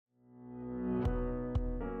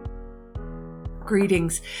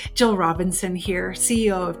Greetings. Jill Robinson here,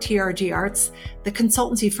 CEO of TRG Arts, the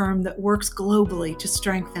consultancy firm that works globally to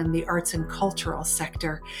strengthen the arts and cultural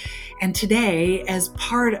sector. And today, as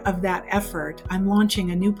part of that effort, I'm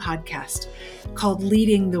launching a new podcast called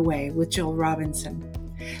Leading the Way with Jill Robinson.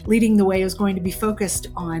 Leading the Way is going to be focused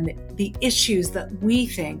on the issues that we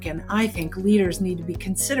think, and I think, leaders need to be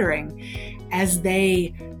considering as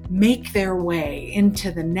they make their way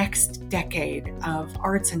into the next decade of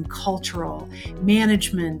arts and cultural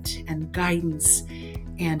management and guidance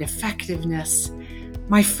and effectiveness.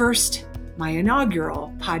 My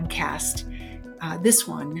inaugural podcast, this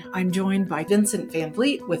one, I'm joined by Vincent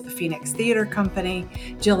VanVleet with the Phoenix Theater Company,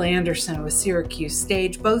 Jill Anderson with Syracuse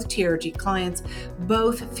Stage, both TRG clients,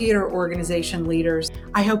 both theater organization leaders.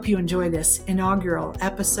 I hope you enjoy this inaugural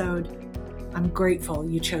episode. I'm grateful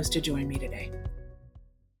you chose to join me today.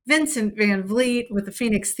 Vincent VanVleet with the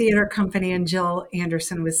Phoenix Theater Company and Jill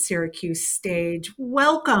Anderson with Syracuse Stage.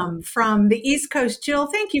 Welcome from the East Coast. Jill,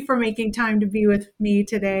 thank you for making time to be with me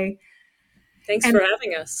today. Thanks for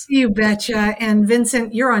having us. You betcha. And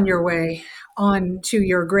Vincent, you're on your way on to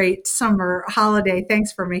your great summer holiday.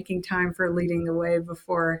 Thanks for making time for leading the way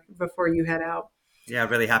before you head out. Yeah,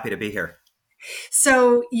 really happy to be here.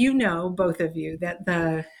 So you know, both of you, that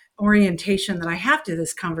the orientation that I have to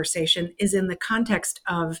this conversation is in the context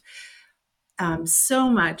of so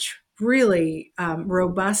much really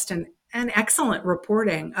robust and excellent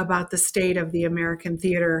reporting about the state of the American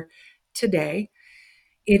theater today.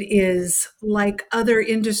 It is like other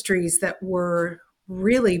industries that were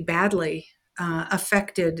really badly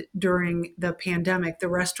affected during the pandemic. The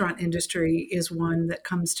restaurant industry is one that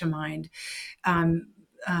comes to mind.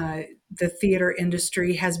 The theater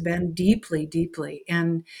industry has been deeply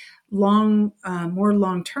and more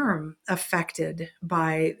long-term affected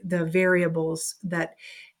by the variables that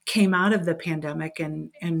came out of the pandemic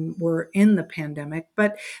and were in the pandemic.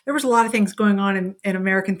 But there was a lot of things going on in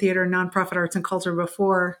American theater and nonprofit arts and culture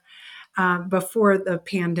before the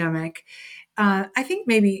pandemic. I think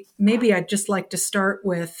maybe I'd just like to start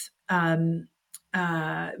with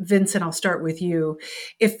Vincent, I'll start with you.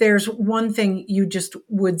 If there's one thing you just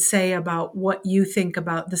would say about what you think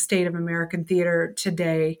about the state of American theater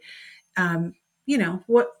today,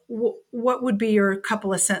 what would be your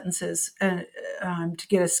couple of sentences to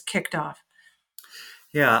get us kicked off?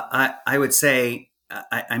 Yeah, I would say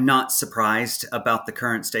I'm not surprised about the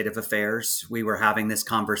current state of affairs. We were having this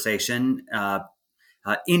conversation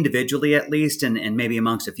individually, at least, and maybe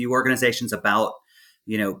amongst a few organizations about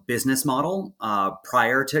business model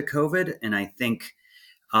prior to COVID. And I think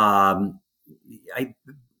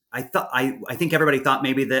I think everybody thought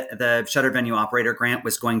maybe the Shutter Venue Operator Grant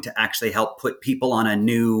was going to actually help put people on a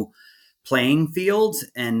new playing field,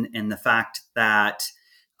 and the fact that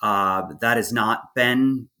that has not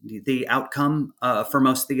been the outcome for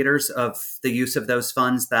most theaters of the use of those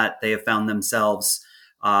funds, that they have found themselves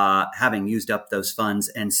having used up those funds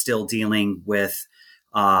and still dealing with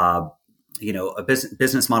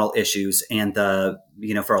business model issues, and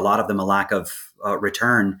for a lot of them, a lack of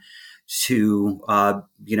return to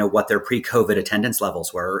what their pre-COVID attendance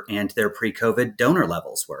levels were and their pre-COVID donor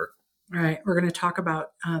levels were. Right. We're going to talk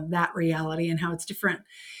about that reality and how it's different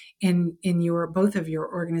in both of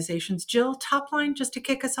your organizations. Jill, top line, just to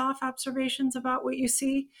kick us off, observations about what you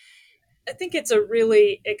see. I think it's a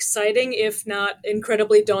really exciting, if not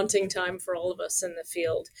incredibly daunting time for all of us in the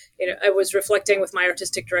field. I was reflecting with my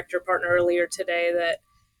artistic director partner earlier today that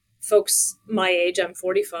folks my age, I'm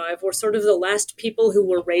 45, were sort of the last people who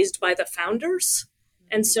were raised by the founders.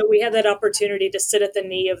 And so we had that opportunity to sit at the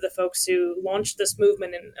knee of the folks who launched this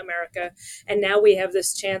movement in America. And now we have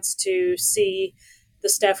this chance to see the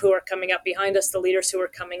staff who are coming up behind us, the leaders who are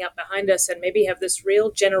coming up behind us, and maybe have this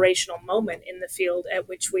real generational moment in the field at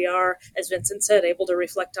which we are, as Vincent said, able to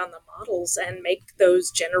reflect on the models and make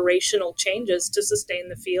those generational changes to sustain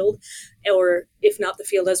the field, or if not the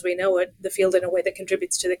field as we know it, the field in a way that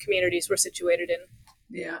contributes to the communities we're situated in.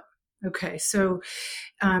 Yeah. Okay. So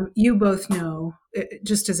you both know,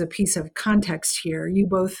 just as a piece of context here, you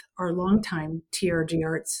both are longtime TRG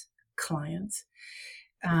Arts clients.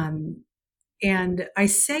 And I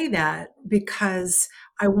say that because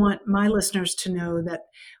I want my listeners to know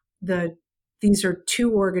that these are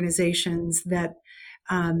two organizations that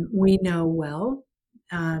we know well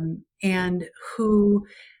and who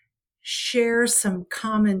share some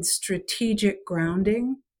common strategic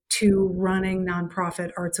grounding to running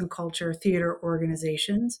nonprofit arts and culture theater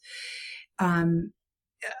organizations.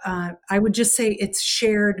 I would just say it's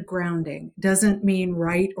shared grounding. Doesn't mean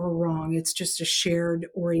right or wrong. It's just a shared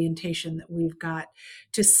orientation that we've got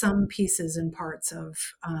to some pieces and parts of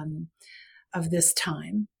this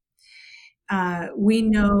time. We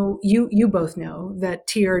know, you both know, that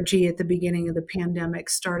TRG at the beginning of the pandemic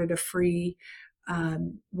started a free,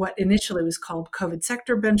 what initially was called COVID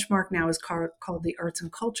sector benchmark, now is called the arts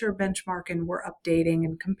and culture benchmark, and we're updating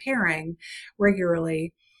and comparing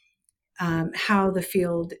regularly how the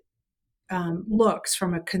field looks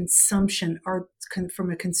from a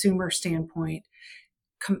from a consumer standpoint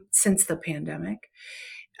since the pandemic.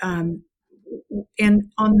 And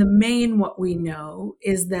on the main, what we know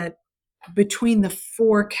is that between the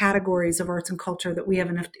four categories of arts and culture that we have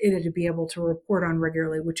enough data to be able to report on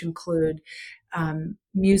regularly, which include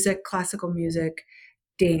music, classical music,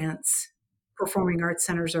 dance, performing arts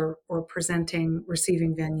centers or presenting,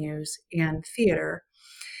 receiving venues, and theater.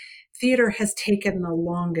 Theater has taken the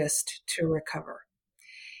longest to recover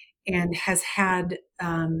and has had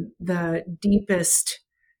the deepest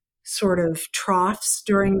sort of troughs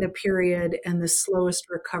during the period and the slowest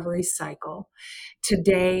recovery cycle.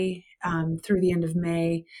 Today, through the end of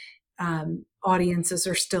May, audiences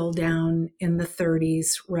are still down in the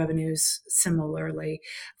 30s, revenues similarly.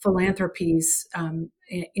 Philanthropies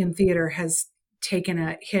in theater has taken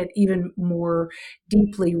a hit even more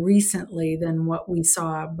deeply recently than what we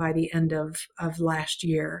saw by the end of last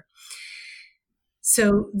year.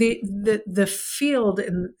 So the field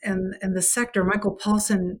and the sector, Michael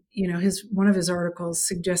Paulson, one of his articles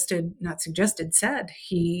said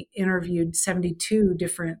he interviewed 72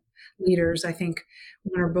 different leaders. I think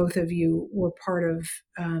one or both of you were part of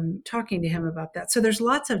talking to him about that. So there's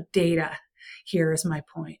lots of data here, is my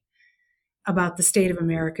point, about the state of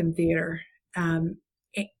American theater. And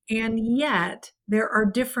yet there are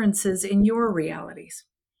differences in your realities.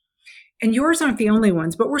 And yours aren't the only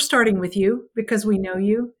ones, but we're starting with you because we know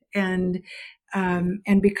you, and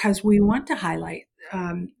because we want to highlight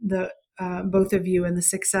the both of you and the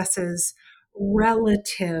successes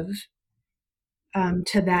relative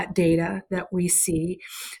to that data that we see.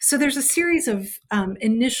 So there's a series of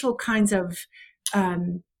initial kinds of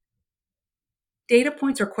data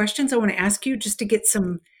points or questions I want to ask you just to get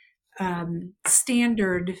some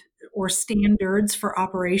standards for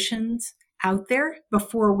operations out there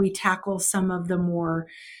before we tackle some of the more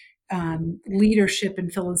leadership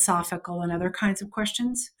and philosophical and other kinds of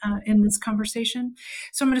questions in this conversation.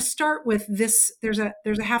 So I'm going to start with this. There's a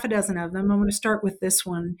half a dozen of them. I'm going to start with this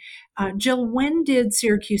one. Jill, when did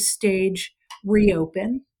Syracuse Stage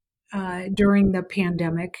reopen during the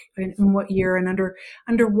pandemic? In what year and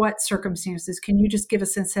under what circumstances? Can you just give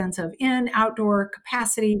us a sense of outdoor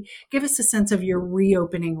capacity? Give us a sense of your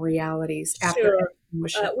reopening realities after. Sure.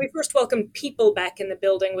 We first welcomed people back in the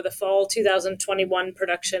building with a fall 2021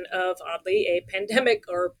 production of, oddly, a pandemic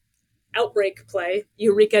or outbreak play,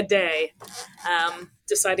 Eureka Day,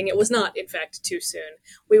 deciding it was not, in fact, too soon.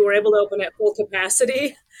 We were able to open at full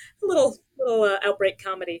capacity, a little outbreak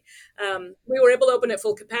comedy. We were able to open at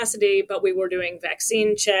full capacity, but we were doing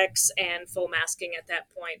vaccine checks and full masking at that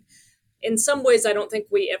point. In some ways, I don't think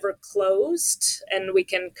we ever closed, and we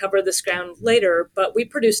can cover this ground later, but we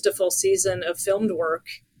produced a full season of filmed work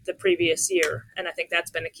the previous year, and I think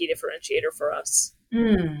that's been a key differentiator for us.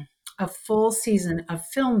 A full season of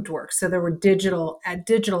filmed work. So there were digital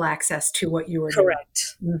access to what you were doing.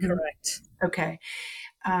 Correct. Mm-hmm. Correct. Okay.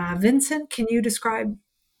 Vincent, can you describe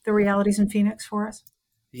the realities in Phoenix for us?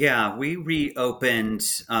 Yeah, we reopened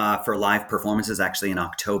for live performances actually in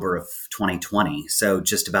October of 2020. So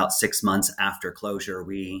just about 6 months after closure,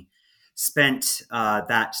 we spent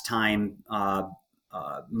that time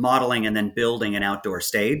modeling and then building an outdoor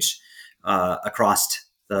stage across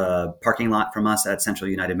the parking lot from us at Central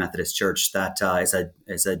United Methodist Church. That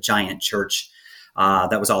is a giant church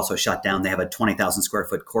that was also shut down. They have a 20,000 square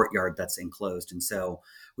foot courtyard that's enclosed. And so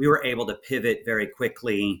we were able to pivot very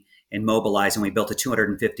quickly and mobilize, and we built a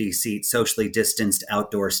 250 seat socially distanced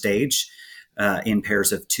outdoor stage in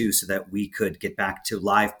pairs of two so that we could get back to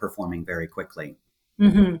live performing very quickly.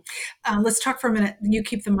 Mm-hmm. Let's talk for a minute. You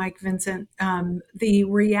keep the mic, Vincent. The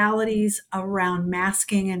realities around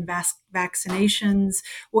masking and vaccinations.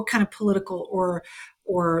 What kind of political or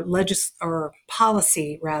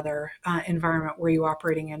policy rather environment were you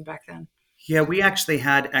operating in back then? Yeah, we actually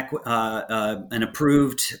had an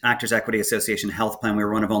approved Actors Equity Association health plan. We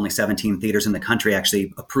were one of only 17 theaters in the country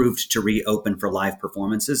actually approved to reopen for live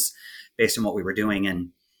performances based on what we were doing. And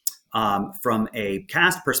from a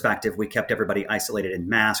cast perspective, we kept everybody isolated and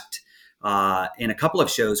masked. In a couple of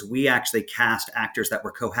shows, we actually cast actors that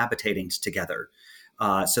were cohabitating together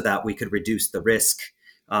so that we could reduce the risk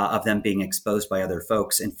of them being exposed by other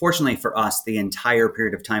folks. And fortunately for us, the entire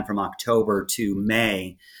period of time from October to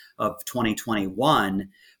May of 2021,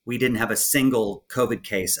 we didn't have a single COVID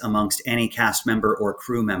case amongst any cast member or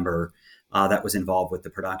crew member that was involved with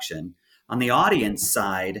the production. On the audience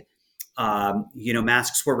side,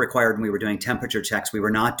 masks were required when we were doing temperature checks. We were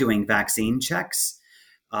not doing vaccine checks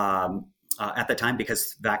at the time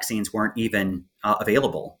because vaccines weren't even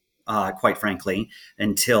available, quite frankly,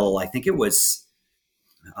 until I think it was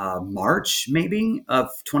March maybe of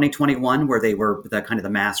 2021, where the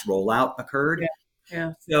mass rollout occurred. Yeah.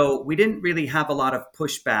 Yeah. So we didn't really have a lot of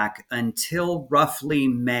pushback until roughly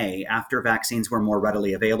May, after vaccines were more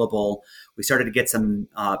readily available. We started to get some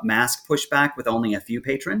mask pushback with only a few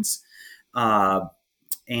patrons.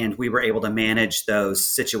 And we were able to manage those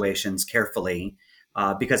situations carefully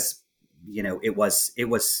because it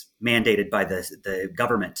was mandated by the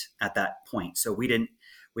government at that point. So we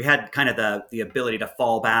had kind of the ability to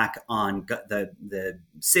fall back on the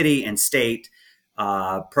city and state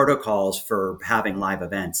protocols for having live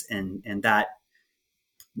events, and that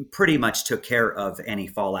pretty much took care of any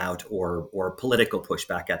fallout or political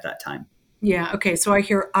pushback at that time. Yeah. Okay. So I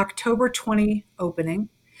hear October 20 opening,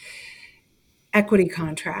 equity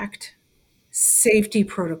contract, safety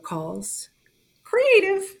protocols,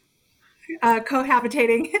 creative,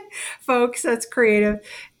 cohabitating folks. That's creative,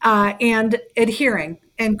 and adhering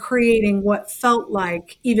and creating what felt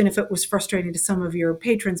like, even if it was frustrating to some of your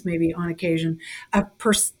patrons, maybe on occasion, a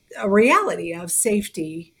reality of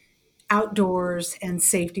safety outdoors and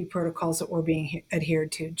safety protocols that were being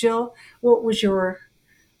adhered to. Jill, what was your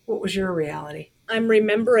reality? I'm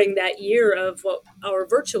remembering that year of our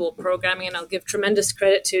virtual programming, and I'll give tremendous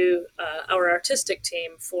credit to our artistic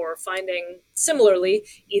team for finding, similarly,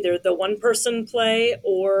 either the one-person play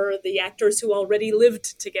or the actors who already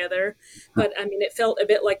lived together. But, I mean, it felt a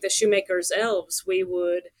bit like the Shoemaker's Elves. We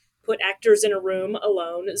would put actors in a room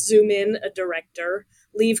alone, zoom in a director,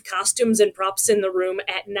 leave costumes and props in the room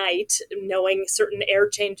at night, knowing certain air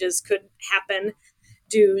changes could happen,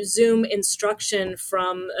 do Zoom instruction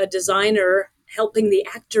from a designer helping the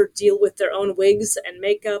actor deal with their own wigs and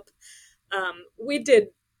makeup. We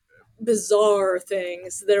did bizarre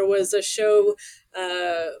things. There was a show,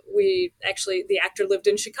 the actor lived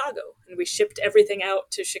in Chicago, and we shipped everything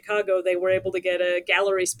out to Chicago. They were able to get a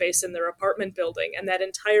gallery space in their apartment building, and that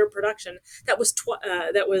entire production, that was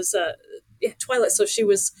Twilight. So she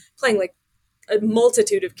was playing like a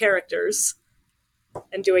multitude of characters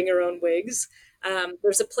and doing her own wigs.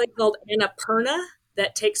 There's a play called Annapurna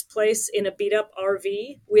that takes place in a beat-up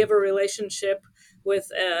RV. We have a relationship with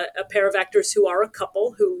a pair of actors who are a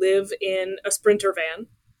couple who live in a Sprinter van.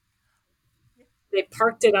 They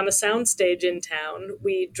parked it on a soundstage in town.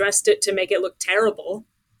 We dressed it to make it look terrible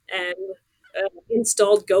and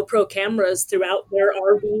installed GoPro cameras throughout their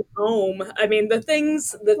RV home. I mean, the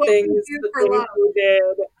things we did.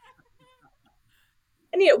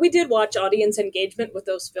 And we did watch audience engagement with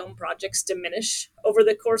those film projects diminish over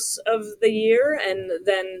the course of the year. And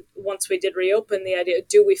then once we did reopen, the idea,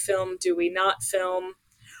 do we film? Do we not film?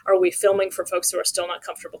 Are we filming for folks who are still not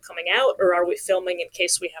comfortable coming out? Or are we filming in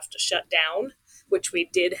case we have to shut down, which we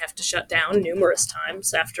did have to shut down numerous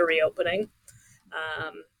times after reopening.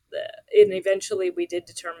 And eventually we did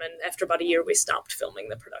determine, after about a year, we stopped filming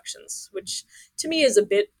the productions, which to me is a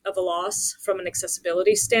bit of a loss from an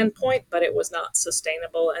accessibility standpoint, but it was not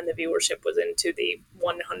sustainable, and the viewership was into the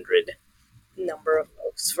 100 number of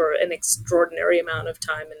folks for an extraordinary amount of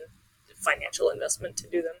time and financial investment to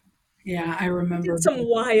do them. Yeah, I remember. Did some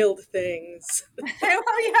wild things. Well,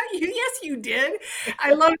 yes, you did.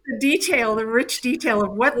 I love the rich detail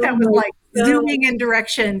of what that was like. Zooming in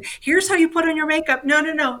direction. Here's how you put on your makeup. No,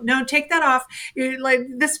 take that off. You're like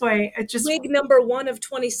this way. It just wig number 1 of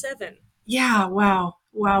 27. Yeah. Wow.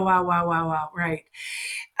 Right.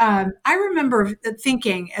 I remember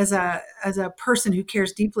thinking as a person who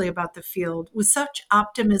cares deeply about the field with such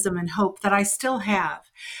optimism and hope that I still have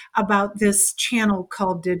about this channel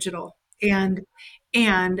called digital. And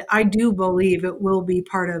I do believe it will be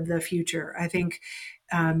part of the future. I think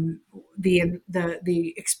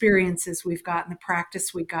the experiences we've got and the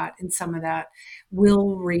practice we got in some of that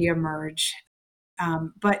will reemerge.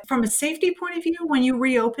 But from a safety point of view, when you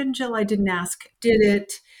reopened, Jill, I didn't ask, did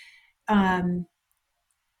it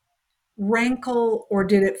rankle or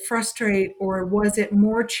did it frustrate, or was it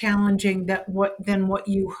more challenging than what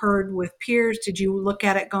you heard with peers? Did you look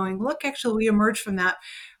at it going, look, actually, we emerged from that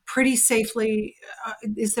pretty safely?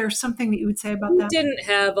 Is there something that you would say about that? We didn't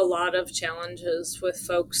have a lot of challenges with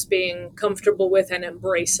folks being comfortable with and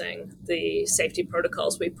embracing the safety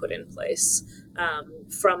protocols we put in place,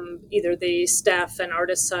 from either the staff and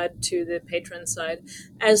artist side to the patron side.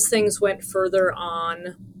 As things went further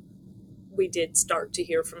on, we did start to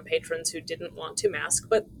hear from patrons who didn't want to mask,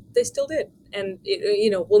 but they still did. And,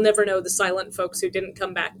 we'll never know the silent folks who didn't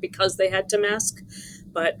come back because they had to mask.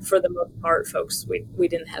 But for the most part, folks, we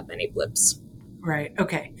didn't have many blips. Right.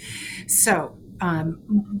 Okay. So,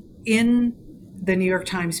 in the New York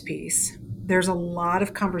Times piece, there's a lot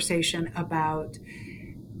of conversation about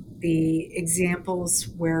the examples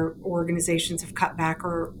where organizations have cut back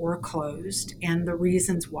or closed and the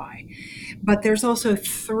reasons why. But there's also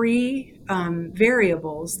three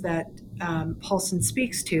variables that Paulson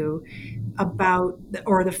speaks to about,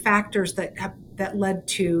 or the factors that led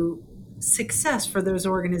to success for those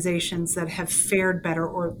organizations that have fared better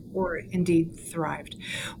or indeed thrived.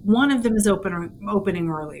 One of them is opening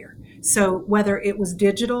earlier. So whether it was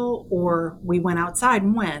digital or we went outside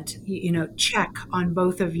and went, check on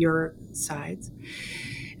both of your sides.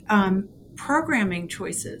 Programming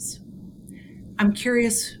choices. I'm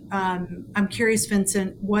curious,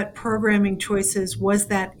 Vincent, what programming choices was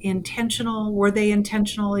that intentional? Were they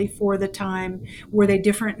intentionally for the time? Were they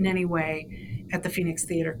different in any way at the Phoenix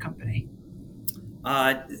Theater Company?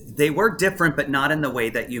 They were different, but not in the way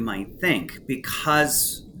that you might think,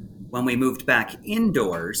 because when we moved back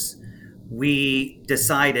indoors, we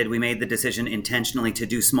made the decision intentionally to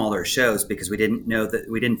do smaller shows because we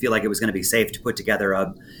didn't feel like it was going to be safe to put together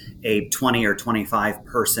a 20 or 25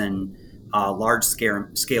 person large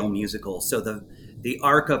scale musical. So the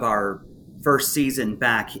arc of our first season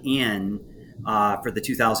back in for the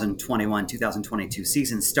 2021-2022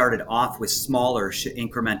 season started off with smaller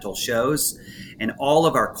incremental shows, and all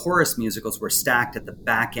of our chorus musicals were stacked at the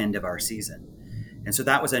back end of our season. And so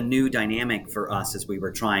that was a new dynamic for us as we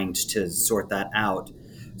were trying to sort that out.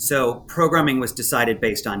 So programming was decided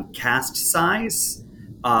based on cast size,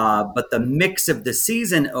 but the mix of the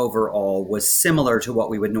season overall was similar to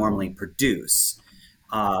what we would normally produce.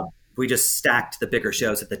 We just stacked the bigger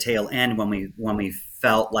shows at the tail end when we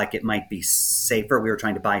felt like it might be safer. We were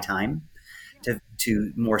trying to buy time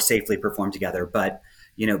to more safely perform together. But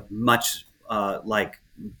much like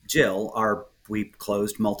Jill, we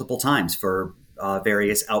closed multiple times for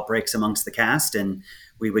various outbreaks amongst the cast, and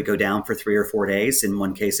we would go down for 3 or 4 days. In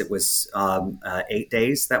one case, it was 8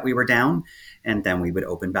 days that we were down, and then we would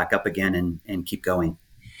open back up again and keep going.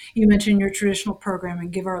 You mentioned your traditional programming.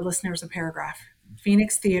 Give our listeners a paragraph.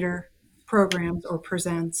 Phoenix Theater programs or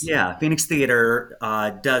presents. Yeah, Phoenix Theater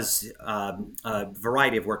does a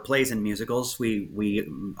variety of work, plays and musicals. We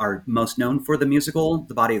are most known for the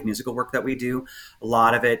body of musical work that we do. A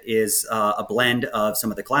lot of it is a blend of some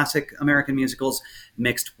of the classic American musicals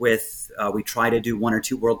mixed with, we try to do 1 or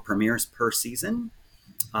 2 world premieres per season,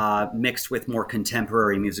 mixed with more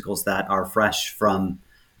contemporary musicals that are fresh from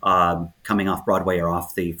coming off Broadway or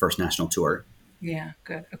off the first national tour. Yeah,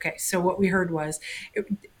 good. Okay, so what we heard was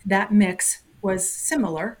that mix was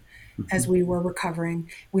similar as we were recovering.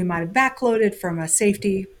 We might have backloaded from a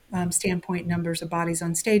safety standpoint, numbers of bodies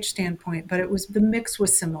on stage standpoint, but the mix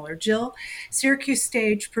was similar. Jill, Syracuse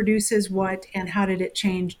Stage produces what, and how did it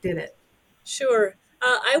change? Did it? Sure.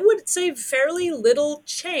 I would say fairly little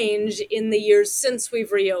change in the years since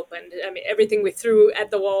we've reopened. I mean, everything we threw at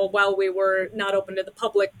the wall while we were not open to the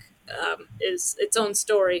public is its own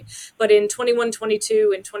story. But in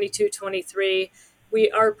 21-22 and 22-23,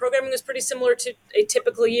 our programming was pretty similar to a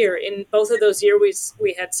typical year. In both of those years,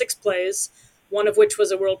 we had 6 plays, one of which was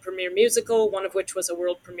a world premiere musical, one of which was a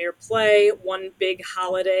world premiere play, one big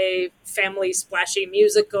holiday family splashy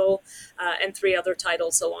musical, and 3 other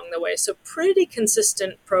titles along the way. So pretty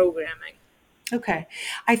consistent programming. Okay.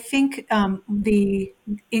 I think the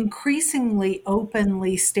increasingly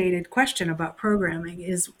openly stated question about programming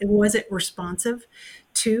is, was it responsive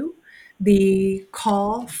to the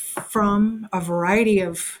call from a variety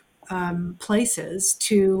of places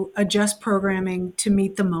to adjust programming to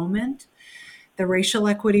meet the moment, the racial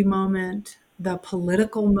equity moment, the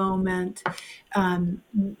political moment? Do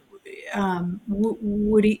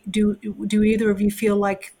either of you feel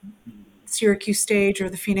like Syracuse Stage or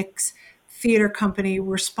the Phoenix Theater Company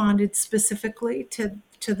responded specifically to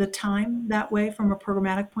the time that way from a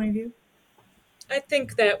programmatic point of view? I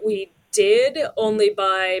think that we did, only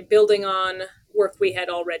by building on work we had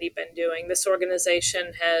already been doing. This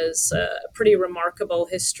organization has a pretty remarkable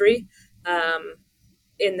history.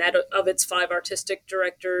 In that of its 5 artistic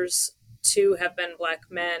directors, 2 have been Black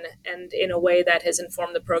men, and in a way that has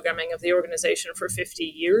informed the programming of the organization for 50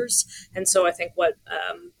 years. And so I think what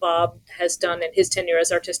Bob has done in his tenure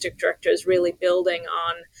as artistic director is really building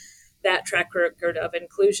on that track record of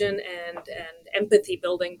inclusion and empathy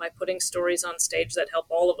building by putting stories on stage that help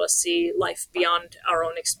all of us see life beyond our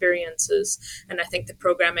own experiences. And I think the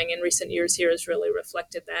programming in recent years here has really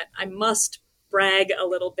reflected that. I must brag a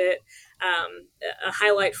little bit. A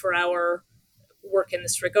highlight for our work in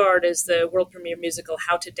this regard is the world premiere musical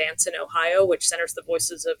How to Dance in Ohio, which centers the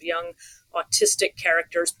voices of young autistic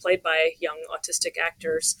characters played by young autistic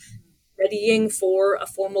actors readying for a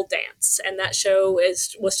formal dance. And that show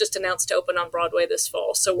was just announced to open on Broadway this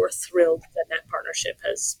fall. So we're thrilled that that partnership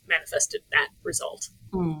has manifested that result.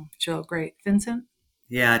 Jill, great. Vincent?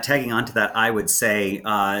 Yeah, tagging on to that, I would say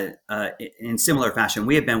in similar fashion,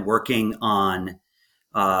 we have been working on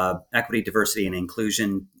equity, diversity, and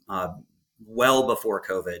inclusion well before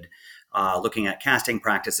COVID, looking at casting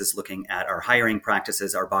practices, looking at our hiring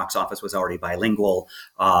practices. Our box office was already bilingual.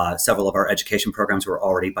 Several of our education programs were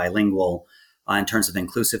already bilingual. In terms of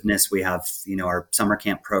inclusiveness, we have our summer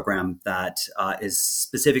camp program that is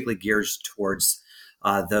specifically geared towards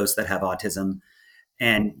those that have autism.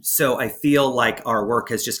 And so I feel like our work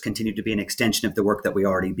has just continued to be an extension of the work that we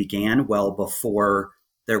already began well before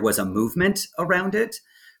there was a movement around it,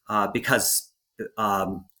 because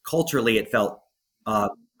culturally it felt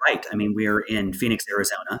right. I mean, we're in Phoenix,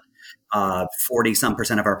 Arizona.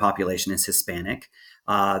 40% of our population is Hispanic.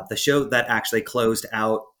 The show that actually closed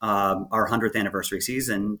out our 100th anniversary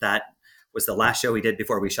season, that was the last show we did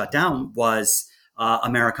before we shut down, was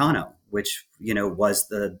Americano, which was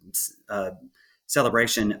the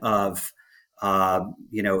celebration of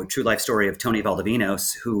true life story of Tony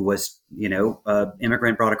Valdivinos, who was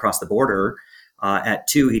immigrant brought across the border. At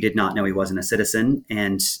 2, he did not know he wasn't a citizen,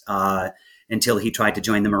 and until he tried to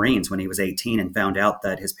join the Marines when he was 18 and found out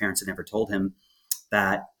that his parents had never told him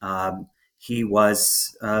that he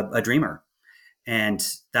was a dreamer. And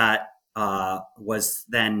that was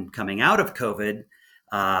then coming out of COVID,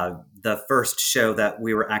 the first show that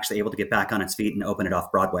we were actually able to get back on its feet and open it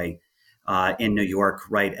off Broadway in New York,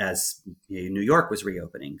 right as New York was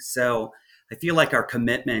reopening. So I feel like our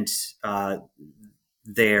commitment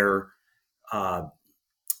there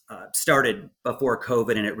started before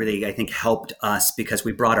COVID, and it really, I think, helped us because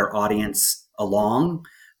we brought our audience along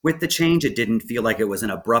with the change. It didn't feel like it was an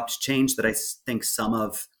abrupt change that I think some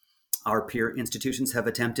of our peer institutions have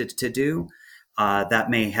attempted to do. That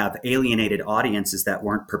may have alienated audiences that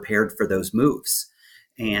weren't prepared for those moves.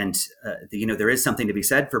 And there is something to be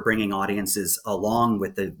said for bringing audiences along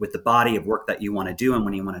with the body of work that you want to do. And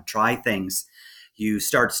when you want to try things, you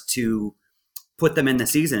start to put them in the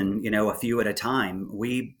season, a few at a time.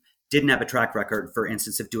 We didn't have a track record, for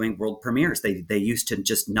instance, of doing world premieres. They used to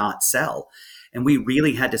just not sell. And we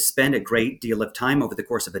really had to spend a great deal of time over the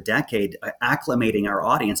course of a decade acclimating our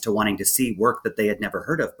audience to wanting to see work that they had never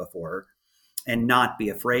heard of before and not be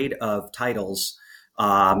afraid of titles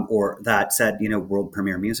or that said, world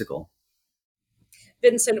premiere musical.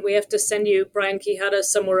 Vincent, we have to send you Brian Quijada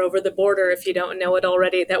Somewhere Over the Border if you don't know it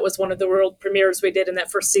already. That was one of the world premieres we did in that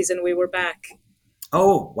first season we were back.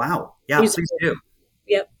 Oh, wow. Yeah, musical. Please do.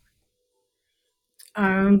 Yep.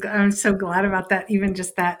 I'm so glad about that, even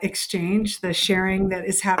just that exchange, the sharing that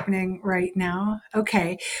is happening right now.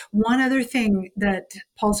 Okay. One other thing that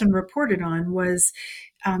Paulson reported on was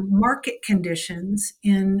market conditions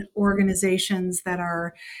in organizations that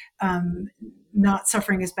are not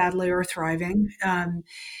suffering as badly or thriving.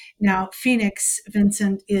 Now, Phoenix,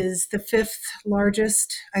 Vincent, is the 5th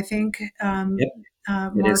largest, I think,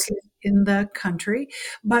 market in the country.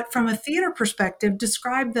 But from a theater perspective,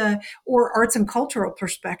 or arts and cultural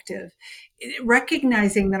perspective,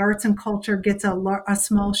 recognizing that arts and culture gets a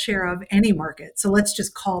small share of any market. So let's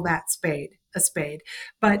just call that a spade.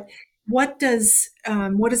 But what does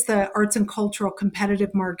the arts and cultural competitive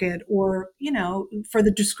market, or for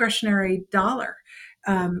the discretionary dollar,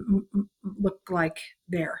 look like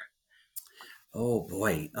there? Oh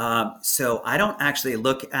boy! So I don't actually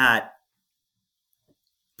look at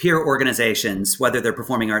peer organizations, whether they're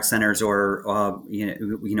performing arts centers or we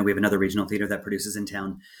have another regional theater that produces in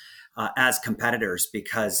town, as competitors,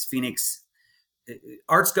 because Phoenix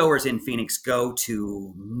arts goers in Phoenix go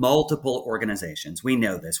to multiple organizations. We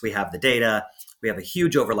know this. We have the data. We have a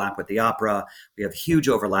huge overlap with the opera. We have huge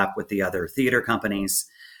overlap with the other theater companies.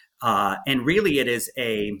 And really it is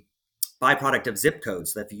a byproduct of zip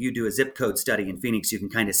codes. That if you do a zip code study in Phoenix, you can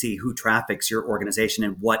kind of see who traffics your organization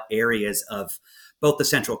and what areas of both the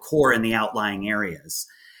central core and the outlying areas.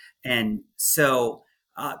 And so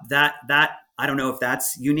that I don't know if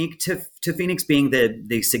that's unique to Phoenix being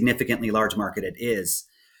the significantly large market it is.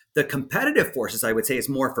 The competitive forces, I would say, is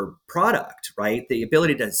more for product, right? The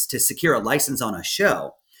ability to secure a license on a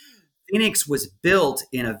show. Phoenix was built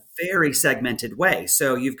in a very segmented way.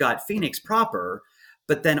 So you've got Phoenix proper,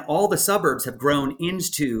 but then all the suburbs have grown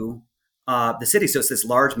into the city. So it's this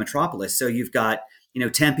large metropolis. So you've got,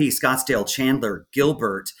 Tempe, Scottsdale, Chandler,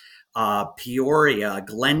 Gilbert, Peoria,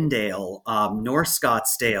 Glendale, North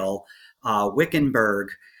Scottsdale, Wickenburg.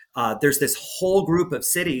 There's this whole group of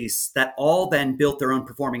cities that all then built their own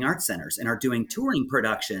performing arts centers and are doing touring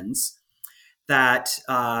productions that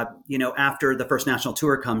after the first national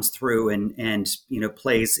tour comes through and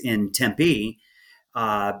plays in Tempe,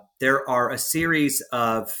 there are a series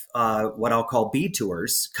of what I'll call B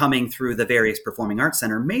tours coming through the various performing arts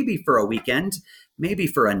center, maybe for a weekend, maybe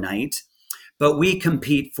for a night, but we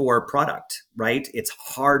compete for product, right? It's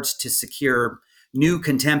hard to secure new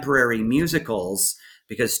contemporary musicals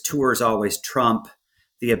because tours always trump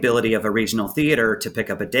the ability of a regional theater to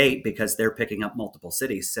pick up a date because they're picking up multiple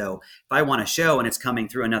cities. So if I want a show and it's coming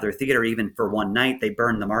through another theater, even for one night, they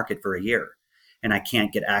burn the market for a year and I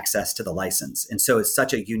can't get access to the license. And so it's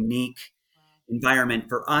such a unique environment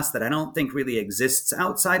for us that I don't think really exists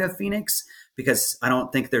outside of Phoenix, because I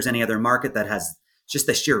don't think there's any other market that has just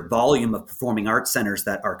the sheer volume of performing arts centers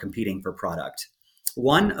that are competing for product.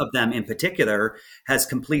 One of them in particular has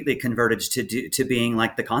completely converted to being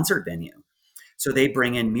like the concert venue. So they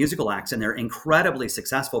bring in musical acts and they're incredibly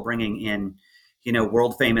successful bringing in,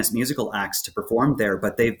 world famous musical acts to perform there,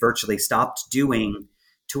 but they've virtually stopped doing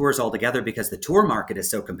tours altogether because the tour market is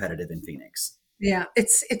so competitive in Phoenix. Yeah,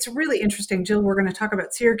 it's really interesting, Jill. We're going to talk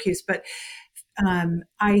about Syracuse, but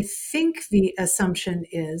I think the assumption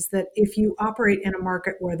is that if you operate in a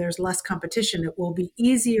market where there's less competition, it will be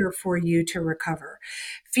easier for you to recover.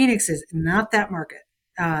 Phoenix is not that market.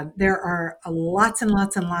 There are lots and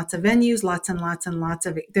lots and lots of venues, lots and lots and lots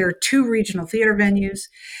of, there are 2 regional theater venues.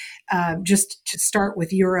 Just to start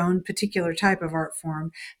with your own particular type of art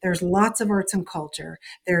form, there's lots of arts and culture.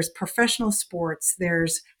 There's professional sports.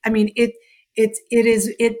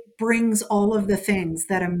 It brings all of the things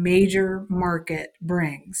that a major market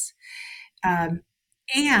brings.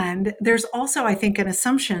 And there's also, I think, an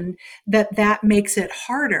assumption that makes it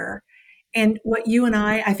harder. And what you and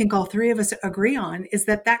I think all 3 of us agree on, is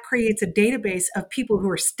that creates a database of people who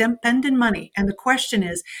are spending money. And the question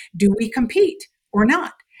is, do we compete or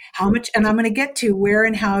not? How much? And I'm going to get to where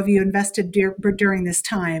and how have you invested during this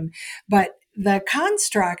time. But the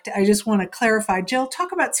construct, I just want to clarify. Jill,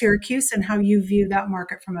 talk about Syracuse and how you view that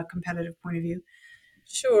market from a competitive point of view.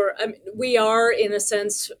 Sure. We are, in a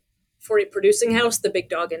sense, for a producing house, the big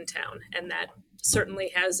dog in town, and that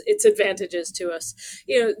certainly has its advantages to us.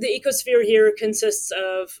 The ecosphere here consists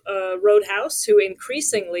of Roadhouse, who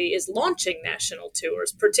increasingly is launching national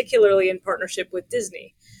tours, particularly in partnership with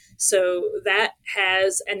Disney. So that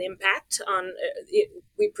has an impact on it.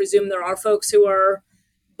 We presume there are folks who are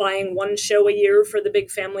buying one show a year for the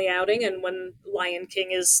big family outing, and when Lion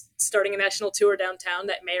King is starting a national tour downtown,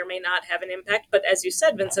 that may or may not have an impact. But as you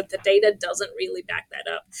said, Vincent, the data doesn't really back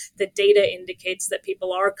that up. The data indicates that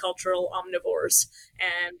people are cultural omnivores,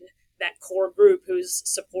 and that core group who's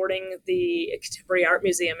supporting the Contemporary Art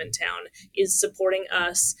Museum in town is supporting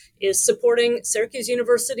us, is supporting Syracuse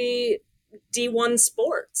University D1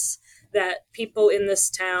 sports. That people in this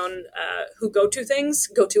town who go to things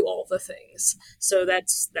go to all the things. So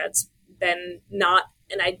that's been not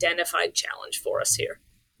an identified challenge for us here.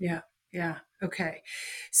 Yeah. Okay.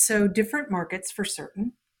 So different markets for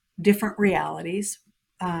certain, different realities.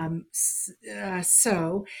 The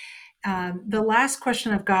last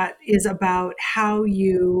question I've got is about how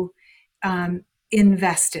you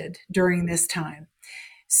invested during this time.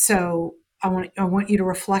 So I want you to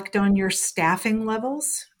reflect on your staffing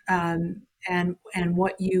levels. And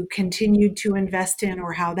what you continued to invest in,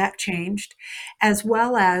 or how that changed, as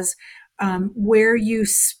well as where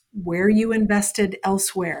you invested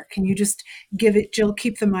elsewhere. Can you just give it, Jill,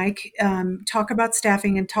 keep the mic, talk about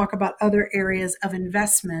staffing and talk about other areas of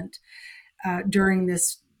investment during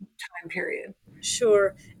this time period?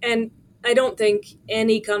 Sure. And I don't think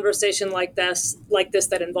any conversation like this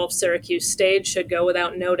that involves Syracuse Stage should go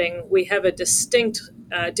without noting we have a distinct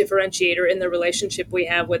differentiator in the relationship we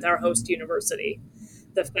have with our host university.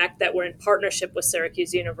 The fact that we're in partnership with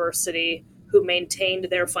Syracuse University, who maintained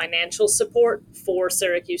their financial support for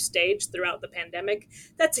Syracuse Stage throughout the pandemic,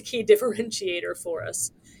 that's a key differentiator for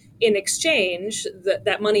us. In exchange,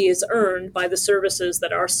 that money is earned by the services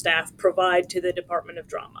that our staff provide to the Department of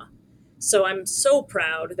Drama. So I'm so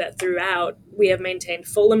proud that throughout we have maintained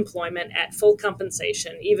full employment at full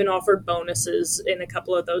compensation, even offered bonuses in a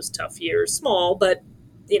couple of those tough years. Small, but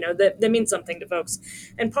that means something to folks.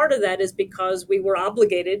 And part of that is because we were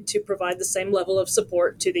obligated to provide the same level of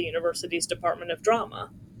support to the university's Department of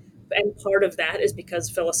Drama. And part of that is because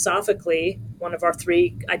philosophically, one of our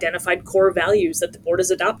 3 identified core values that the board has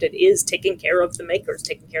adopted is taking care of the makers,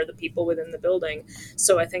 taking care of the people within the building.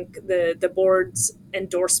 So I think the board's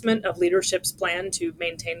endorsement of leadership's plan to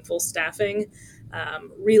maintain full staffing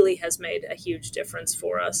really has made a huge difference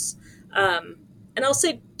for us. And I'll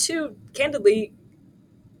say, too, candidly,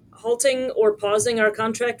 halting or pausing our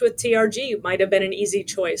contract with TRG might have been an easy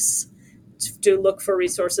choice to look for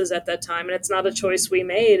resources at that time. And it's not a choice we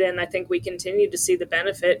made. And I think we continue to see the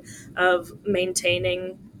benefit of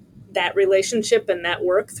maintaining that relationship and that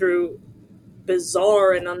work through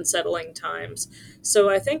bizarre and unsettling times. So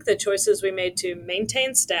I think the choices we made to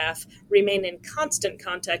maintain staff, remain in constant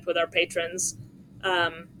contact with our patrons,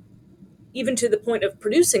 even to the point of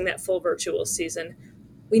producing that full virtual season,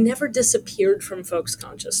 we never disappeared from folks'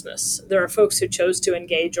 consciousness. There are folks who chose to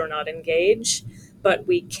engage or not engage, but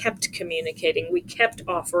we kept communicating. We kept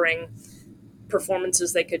offering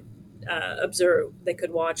performances they could observe, they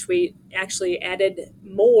could watch. We actually added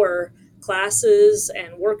more classes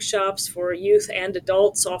and workshops for youth and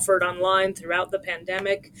adults offered online throughout the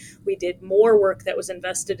pandemic. We did more work that was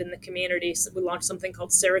invested in the community. So we launched something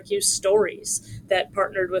called Syracuse Stories that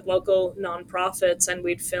partnered with local nonprofits, and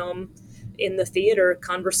we'd film in the theater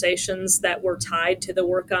conversations that were tied to the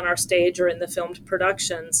work on our stage or in the filmed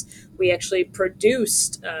productions. We actually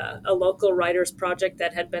produced a local writers project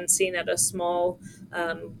that had been seen at a small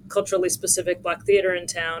culturally specific Black theater in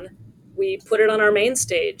town. We put it on our main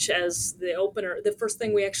stage as the opener. The first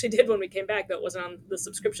thing we actually did when we came back that wasn't on the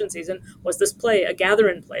subscription season was this play, A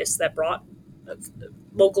Gathering Place, that brought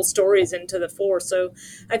local stories into the fore. So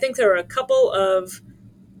I think there are a couple of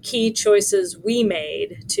key choices we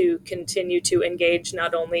made to continue to engage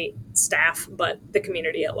not only staff, but the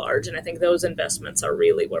community at large. And I think those investments are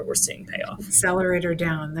really where we're seeing payoff. Accelerator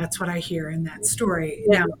down. That's what I hear in that story.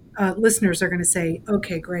 Yeah. Now, listeners are going to say,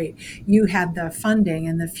 okay, great. You had the funding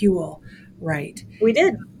and the fuel, right? We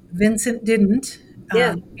did. Vincent didn't.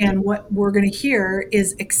 Yeah. And what we're going to hear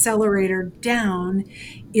is accelerator down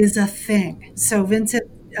is a thing. So Vincent,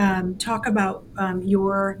 talk about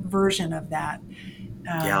your version of that.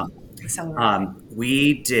 Accelerator.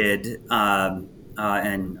 We did,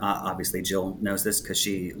 and obviously Jill knows this because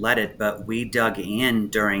she led it, but we dug in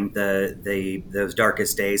during those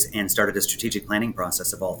darkest days and started a strategic planning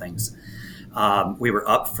process of all things. We were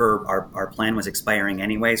up for our plan was expiring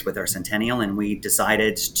anyways with our centennial, and we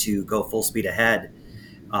decided to go full speed ahead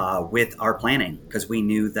with our planning because we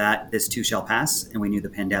knew that this too shall pass, and we knew the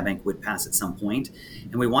pandemic would pass at some point,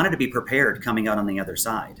 and we wanted to be prepared coming out on the other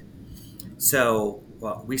side. So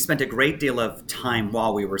we spent a great deal of time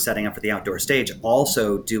while we were setting up for the outdoor stage,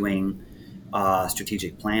 also doing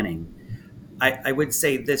strategic planning. I would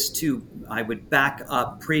say this too. I would back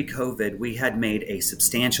up pre-COVID. We had made a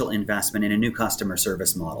substantial investment in a new customer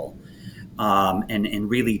service model, and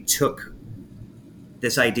really took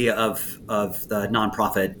this idea of the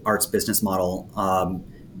nonprofit arts business model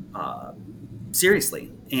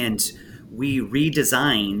seriously. And we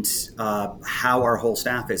redesigned how our whole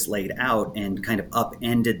staff is laid out and kind of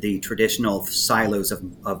upended the traditional silos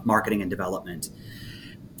of marketing and development,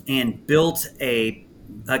 and built a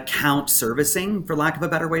account servicing, for lack of a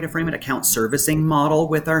better way to frame it, account servicing model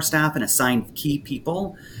with our staff, and assigned key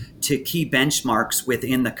people to key benchmarks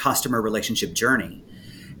within the customer relationship journey.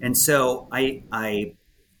 And so I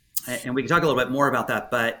and we can talk a little bit more about that,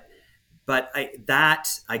 but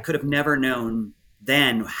I could have never known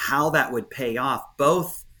then how that would pay off,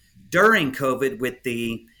 both during COVID with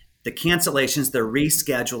the cancellations, the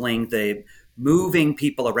rescheduling, the moving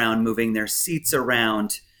people around, moving their seats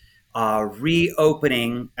around,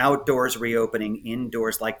 reopening, outdoors reopening,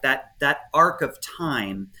 indoors, like that arc of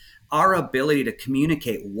time. Our ability to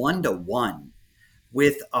communicate one-to-one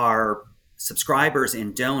with our subscribers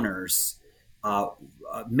and donors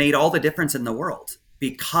made all the difference in the world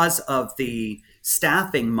because of the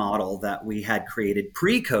staffing model that we had created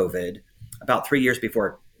pre-COVID, about 3 years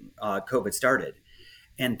before COVID started.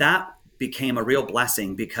 And that became a real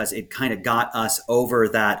blessing because it kind of got us over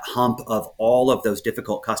that hump of all of those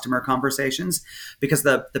difficult customer conversations, because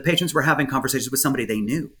the patrons were having conversations with somebody they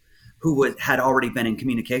knew who had already been in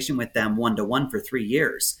communication with them one-to-one for 3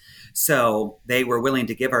 years. So they were willing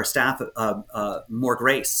to give our staff more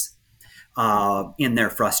grace in their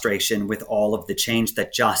frustration with all of the change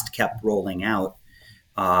that just kept rolling out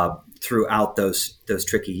throughout those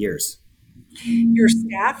tricky years. Your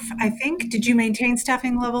staff, I think, did you maintain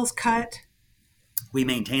staffing levels cut? We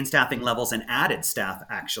maintained staffing levels and added staff,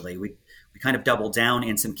 actually. We kind of doubled down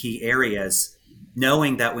in some key areas,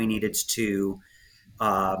 knowing that we needed to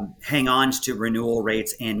hang on to renewal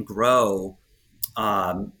rates and grow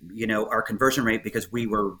our conversion rate, because we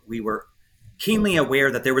were keenly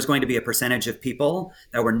aware that there was going to be a percentage of people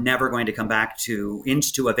that were never going to come back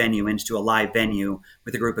into a live venue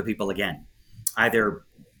with a group of people again. Either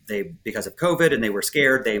because of COVID and they were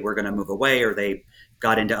scared, they were going to move away, or they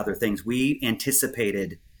got into other things. We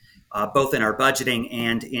anticipated both in our budgeting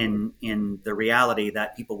and in the reality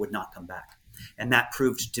that people would not come back. And that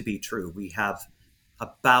proved to be true. We have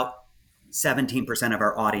about 17% of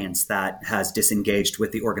our audience that has disengaged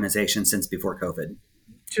with the organization since before COVID.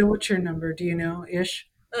 Jill, what's your number? Do you know, ish?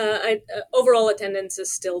 Overall attendance is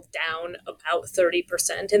still down about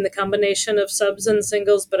 30% in the combination of subs and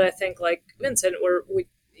singles, but I think, like Vincent, we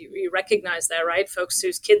recognize that, right? Folks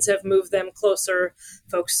whose kids have moved them closer,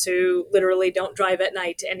 folks who literally don't drive at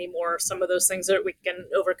night anymore. Some of those things that we can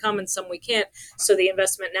overcome and some we can't. So the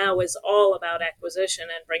investment now is all about acquisition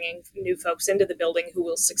and bringing new folks into the building who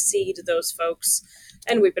will succeed those folks.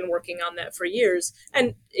 And we've been working on that for years.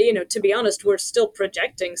 And, to be honest, we're still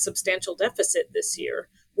projecting substantial deficit this year.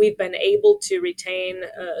 We've been able to retain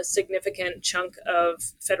a significant chunk of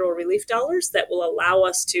federal relief dollars that will allow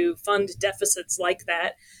us to fund deficits like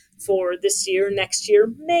that for this year, next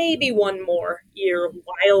year, maybe one more year,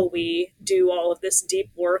 while we do all of this deep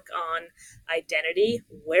work on identity,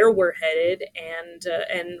 where we're headed,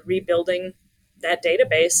 and rebuilding that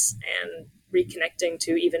database and reconnecting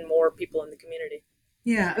to even more people in the community.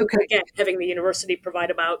 Yeah. Okay. Again, having the university provide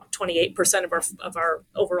about 28% of our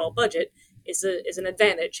overall budget is an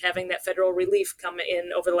advantage. Having that federal relief come in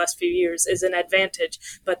over the last few years is an advantage,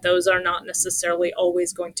 but those are not necessarily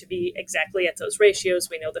always going to be exactly at those ratios.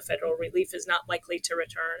 We know the federal relief is not likely to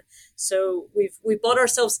return. So we've bought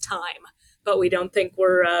ourselves time, but we don't think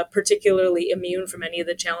we're particularly immune from any of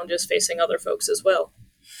the challenges facing other folks as well.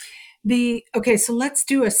 Okay, so let's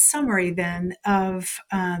do a summary then of,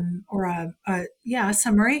 a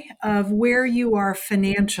summary of where you are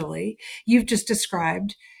financially. You've just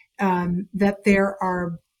described that there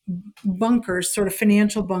are bunkers, sort of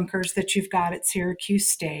financial bunkers that you've got at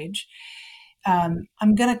Syracuse Stage.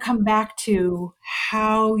 I'm going to come back to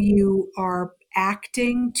how you are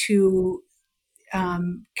acting to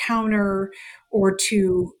counter or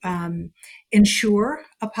to ensure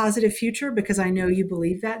a positive future, because I know you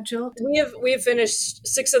believe that, Jill. We have finished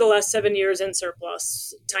 6 of the last 7 years in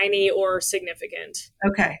surplus, tiny or significant.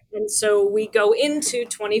 Okay. And so we go into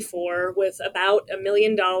 24 with about $1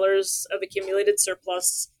 million of accumulated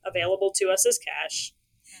surplus available to us as cash,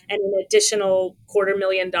 and an additional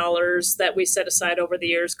 $250,000 that we set aside over the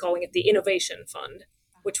years, calling it the Innovation Fund,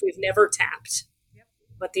 which we've never tapped.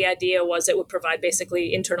 But the idea was it would provide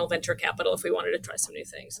basically internal venture capital if we wanted to try some new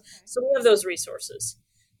things. So we have those resources.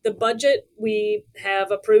 The budget we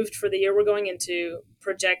have approved for the year we're going into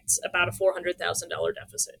projects about a $400,000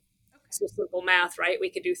 deficit. So simple math, right?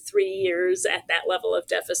 We could do 3 years at that level of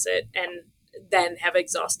deficit and then have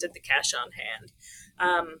exhausted the cash on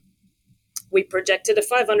hand. We projected a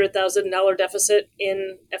 $500,000 deficit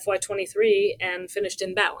in FY23 and finished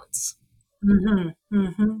in balance. Not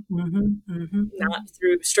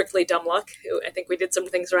through strictly dumb luck. I think we did some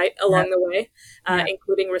things right along the way,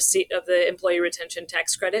 including receipt of the employee retention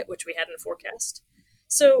tax credit, which we hadn't forecast.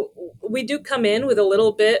 So we do come in with a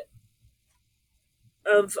little bit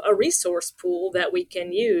of a resource pool that we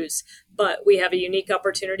can use, but we have a unique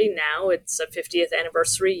opportunity now. It's a 50th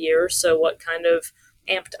anniversary year. So what kind of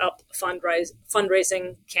amped up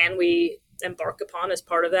fundraising can we embark upon as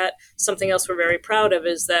part of that? Something else we're very proud of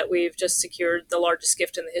is that we've just secured the largest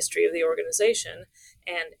gift in the history of the organization.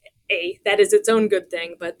 And that is its own good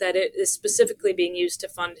thing, but that it is specifically being used to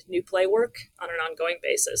fund new play work on an ongoing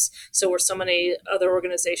basis. So where so many other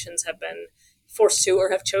organizations have been forced to or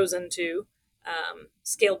have chosen to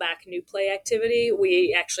scale back new play activity,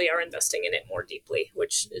 we actually are investing in it more deeply,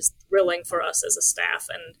 which is thrilling for us as a staff,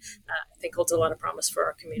 and I think holds a lot of promise for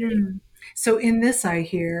our community. So in this, I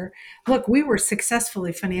hear, look, we were successful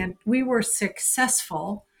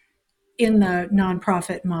in the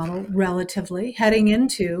nonprofit model relatively heading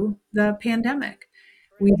into the pandemic.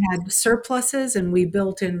 We had surpluses and we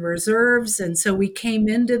built in reserves. And so we came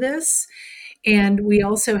into this, and we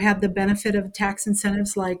also had the benefit of tax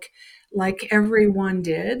incentives like everyone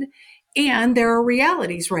did. And there are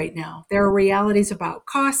realities right now. There are realities about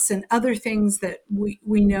costs and other things that we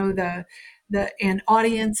know and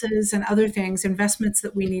audiences and other things, investments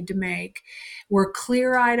that we need to make. We're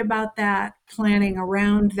clear-eyed about that, planning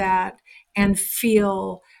around that, and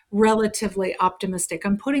feel relatively optimistic.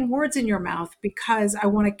 I'm putting words in your mouth because I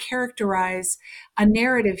want to characterize a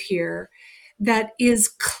narrative here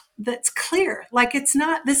that's clear. Like these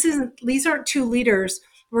aren't two leaders.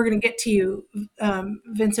 We're going to get to you,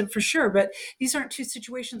 Vincent, for sure. But these aren't two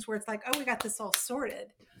situations where it's like, oh, we got this all sorted.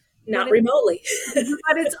 Not remotely.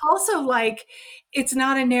 But it's also like, it's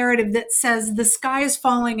not a narrative that says the sky is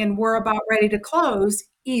falling and we're about ready to close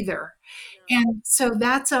either. And so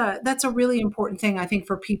that's a really important thing, I think,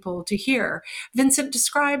 for people to hear. Vincent,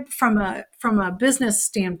 describe from a business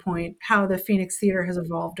standpoint how the Phoenix Theater has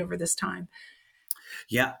evolved over this time.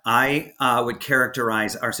 Yeah, I would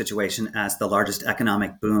characterize our situation as the largest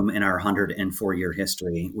economic boom in our 104-year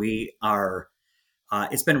history. We are.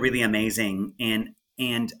 It's been really amazing,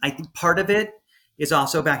 and I think part of it is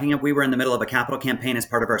also backing up. We were in the middle of a capital campaign as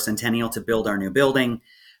part of our centennial to build our new building.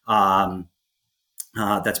 Um,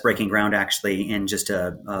 that's breaking ground actually in just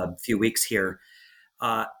a few weeks here.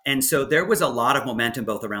 And so there was a lot of momentum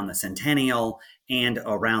both around the centennial and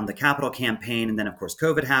around the capital campaign. And then, of course,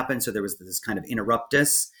 COVID happened. So there was this kind of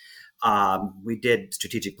interruptus. We did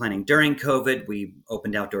strategic planning during COVID. We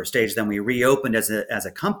opened outdoor stage. Then we reopened as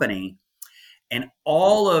a company. And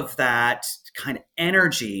all of that kind of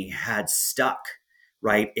energy had stuck,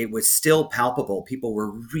 right? It was still palpable. People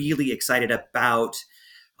were really excited about,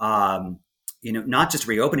 not just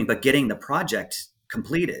reopening, but getting the project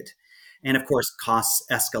completed. And of course, costs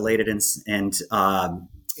escalated and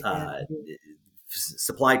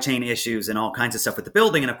supply chain issues and all kinds of stuff with the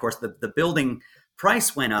building. And of course, the building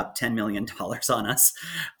price went up $10 million on us,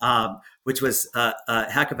 which was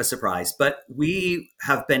a heck of a surprise. But we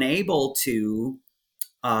have been able to,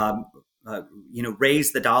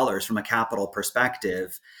 raise the dollars from a capital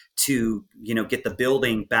perspective to, get the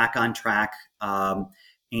building back on track.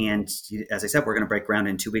 And as I said, we're going to break ground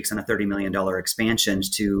in 2 weeks on a $30 million expansion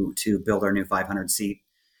to build our new 500-seat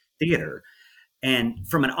theater. And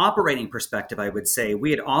from an operating perspective, I would say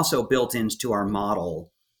we had also built into our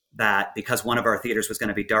model that because one of our theaters was going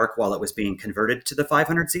to be dark while it was being converted to the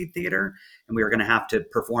 500-seat theater, and we were going to have to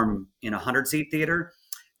perform in a 100-seat theater,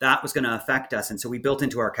 that was going to affect us. And so we built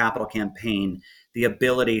into our capital campaign the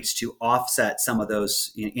ability to offset some of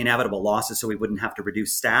those inevitable losses so we wouldn't have to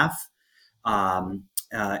reduce staff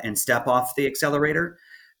and step off the accelerator.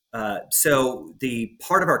 So the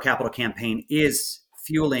part of our capital campaign is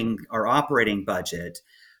fueling our operating budget.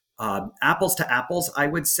 Apples to apples, I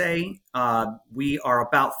would say we are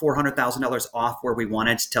about $400,000 off where we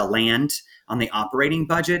wanted to land on the operating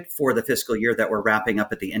budget for the fiscal year that we're wrapping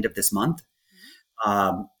up at the end of this month.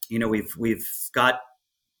 We've got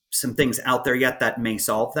some things out there yet that may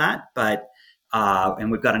solve that, but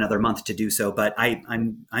and we've got another month to do so. But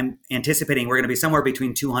I'm anticipating we're going to be somewhere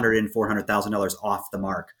between $200,000 and $400,000 off the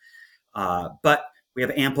mark. But we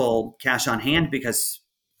have ample cash on hand because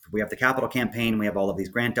we have the capital campaign. We have all of these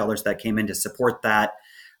grant dollars that came in to support that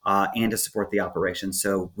and to support the operation.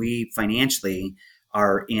 So we financially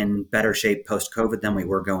are in better shape post-COVID than we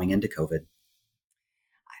were going into COVID.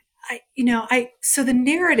 So the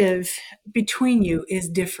narrative between you is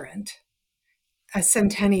different. A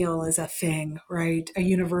centennial is a thing, right? A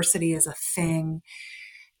university is a thing.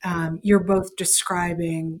 You're both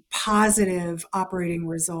describing positive operating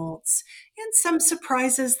results and some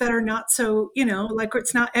surprises that are not so, like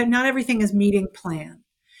it's not everything is meeting plan.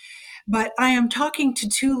 But I am talking to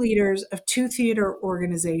two leaders of two theater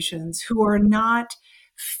organizations who are not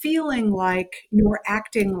feeling like nor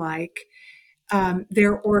acting like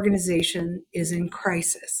their organization is in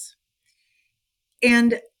crisis.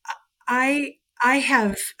 And I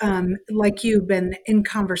have, like you, been in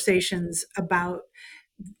conversations about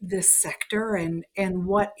this sector and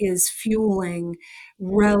what is fueling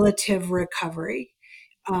relative recovery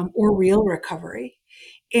or real recovery.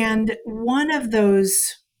 And one of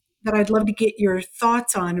those that I'd love to get your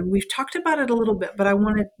thoughts on, and we've talked about it a little bit, but I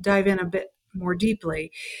want to dive in a bit more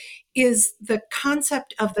deeply, is the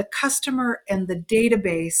concept of the customer and the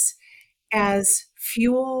database as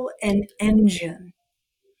fuel and engine.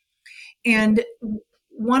 And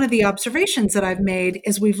one of the observations that I've made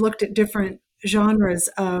as we've looked at different genres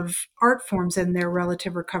of art forms and their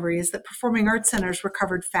relative recovery is that performing arts centers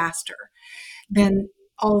recovered faster than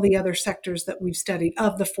all the other sectors that we've studied,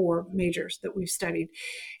 of the four majors that we've studied.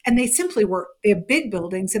 And they have big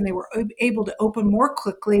buildings and they were able to open more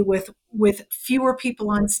quickly with fewer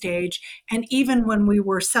people on stage. And even when we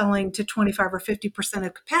were selling to 25 or 50%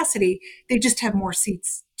 of capacity, they just have more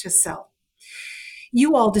seats to sell.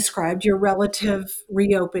 You all described your relative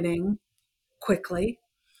reopening quickly.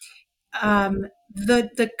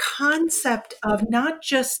 The concept of not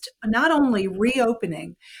only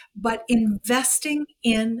reopening, but investing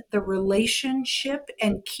in the relationship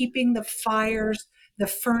and keeping the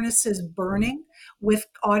furnaces burning with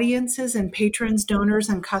audiences and patrons, donors,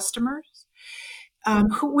 and customers.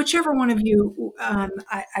 Whichever one of you,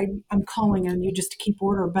 I'm calling on you just to keep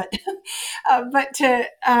order, but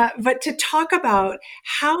to talk about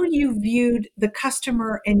how you viewed the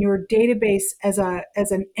customer and your database as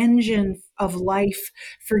an engine of life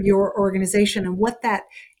for your organization and what that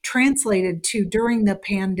translated to during the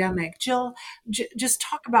pandemic. Jill, just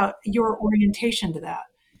talk about your orientation to that.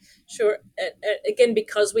 Sure. Again,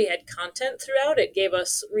 because we had content throughout, it gave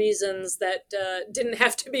us reasons that didn't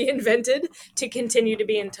have to be invented to continue to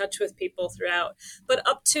be in touch with people throughout. But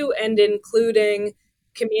up to and including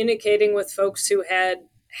communicating with folks who had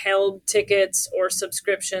held tickets or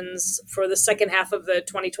subscriptions for the second half of the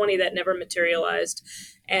 2020 that never materialized,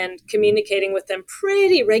 and communicating with them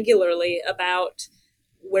pretty regularly about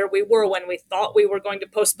where we were when we thought we were going to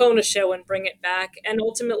postpone a show and bring it back, and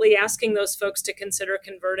ultimately asking those folks to consider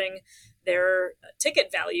converting their ticket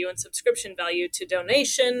value and subscription value to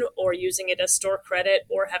donation, or using it as store credit,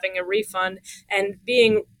 or having a refund, and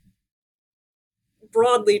being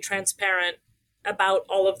broadly transparent about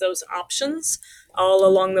all of those options all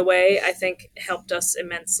along the way, I think helped us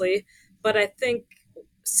immensely. But I think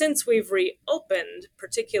since we've reopened,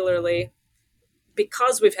 particularly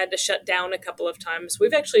because we've had to shut down a couple of times,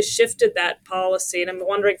 we've actually shifted that policy. And I'm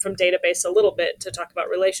wandering from database a little bit to talk about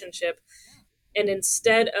relationship. And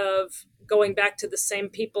instead of going back to the same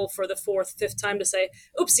people for the fourth, fifth time to say,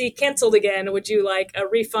 oopsie, canceled again, would you like a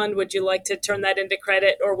refund? Would you like to turn that into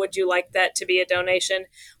credit? Or would you like that to be a donation?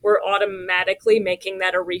 We're automatically making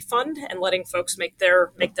that a refund and letting folks make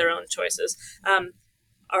their own choices.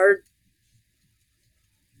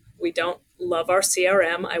 We don't love our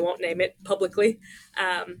CRM. I won't name it publicly,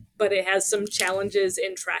 but it has some challenges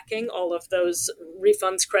in tracking all of those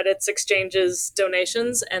refunds, credits, exchanges,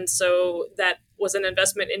 donations. And so that was an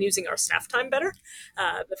investment in using our staff time better,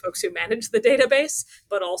 the folks who manage the database,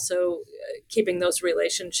 but also keeping those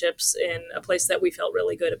relationships in a place that we felt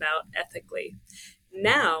really good about ethically.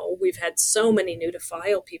 Now we've had so many new to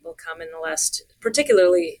file people come in the last,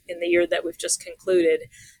 particularly in the year that we've just concluded,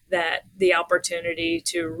 that the opportunity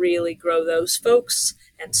to really grow those folks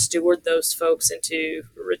and steward those folks into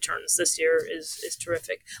returns this year is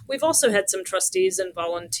terrific. We've also had some trustees and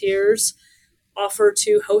volunteers offer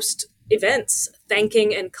to host events,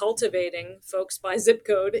 thanking and cultivating folks by zip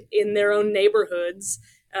code in their own neighborhoods.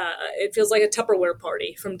 It feels like a Tupperware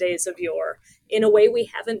party from days of yore in a way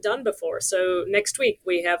we haven't done before. So next week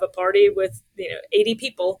we have a party with 80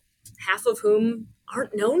 people, half of whom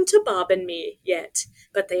aren't known to Bob and me yet,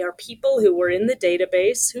 but they are people who were in the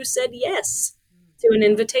database who said yes to an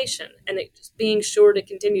invitation. And just being sure to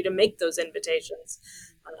continue to make those invitations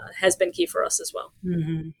has been key for us as well.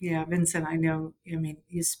 Mm-hmm. Yeah, Vincent, I know,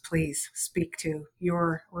 please speak to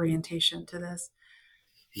your orientation to this.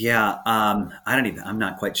 Yeah, I'm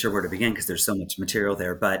not quite sure where to begin because there's so much material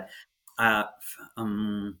there, but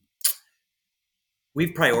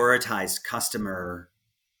we've prioritized customer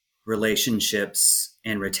relationships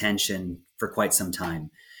and retention for quite some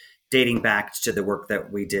time, dating back to the work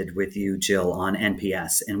that we did with you, Jill, on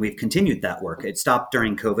NPS. And we've continued that work. It stopped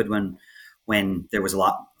during COVID when there was a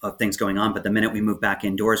lot of things going on. But the minute we moved back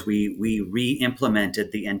indoors, we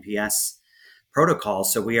re-implemented the NPS protocol.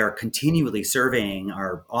 So we are continually surveying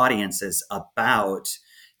our audiences about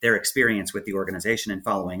their experience with the organization and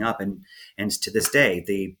following up. And to this day,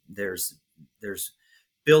 there's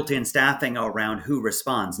built-in staffing around who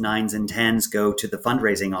responds. 9s and 10s go to the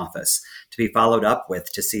fundraising office to be followed up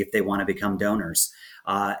with to see if they want to become donors.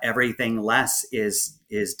 Everything less is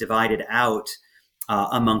divided out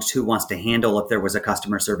amongst who wants to handle if there was a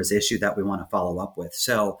customer service issue that we want to follow up with.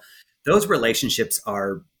 So those relationships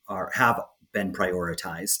have been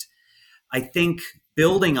prioritized. I think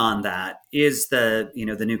building on that is the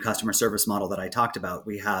new customer service model that I talked about.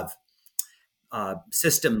 We have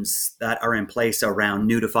systems that are in place around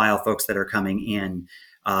new to file folks that are coming in.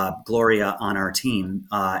 Gloria on our team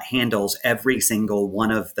handles every single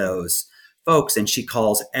one of those folks, and she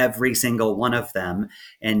calls every single one of them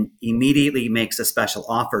and immediately makes a special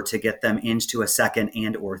offer to get them into a second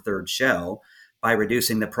and or third show by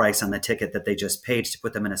reducing the price on the ticket that they just paid to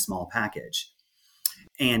put them in a small package.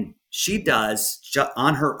 And she does,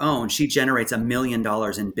 on her own, she generates $1 million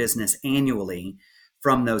in business annually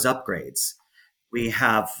from those upgrades. We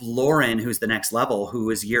have Lauren, who's the next level, who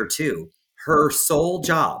is year 2. Her sole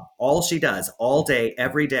job, all she does all day,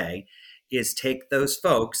 every day, is take those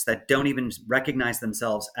folks that don't even recognize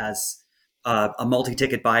themselves as a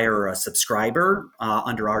multi-ticket buyer or a subscriber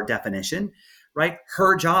under our definition, right?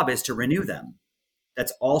 Her job is to renew them.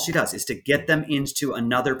 That's all she does, is to get them into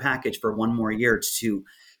another package for one more year to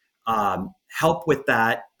help with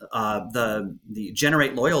that, the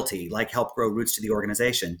generate loyalty, like help grow roots to the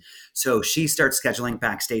organization. So she starts scheduling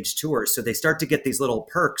backstage tours. So they start to get these little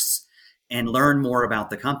perks and learn more about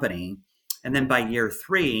the company. And then by year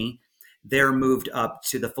 3, they're moved up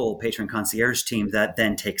to the full patron concierge team that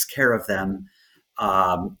then takes care of them,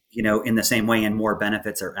 in the same way, and more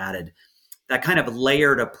benefits are added. That kind of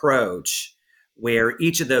layered approach where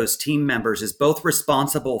each of those team members is both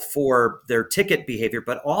responsible for their ticket behavior,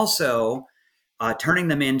 but also turning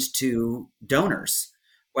them into donors,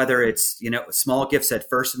 whether it's, small gifts at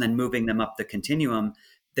first and then moving them up the continuum.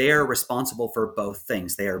 They are responsible for both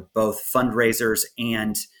things. They are both fundraisers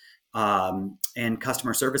and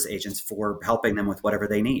customer service agents for helping them with whatever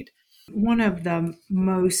they need. One of the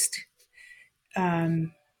most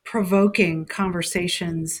provoking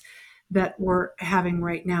conversations that we're having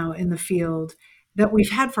right now in the field, that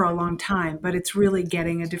we've had for a long time, but it's really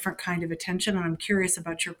getting a different kind of attention, and I'm curious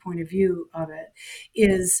about your point of view of it,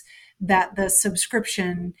 is that the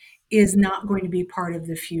subscription is not going to be part of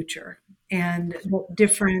the future. And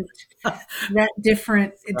different. I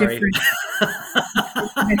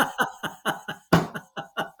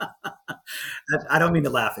don't mean to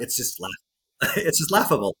laugh. It's just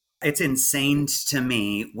laughable. It's insane to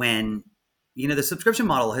me when, the subscription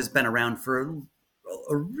model has been around for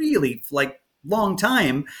a really long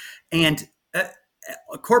time, and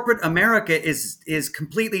corporate America is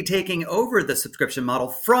completely taking over the subscription model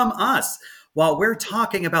from us while we're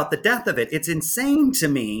talking about the death of it. It's insane to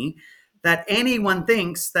me that anyone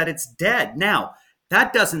thinks that it's dead. Now,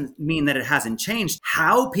 that doesn't mean that it hasn't changed.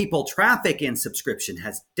 How people traffic in subscription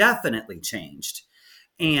has definitely changed.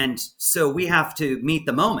 And so we have to meet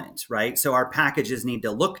the moment, right? So our packages need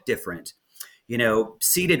to look different.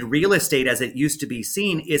 Seated real estate as it used to be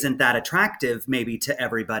seen isn't that attractive maybe to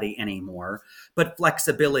everybody anymore, but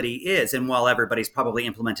flexibility is. And while everybody's probably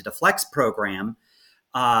implemented a flex program,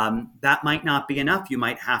 that might not be enough. You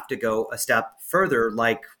might have to go a step further,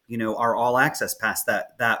 like, our all access pass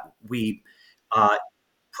that we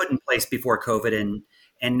put in place before COVID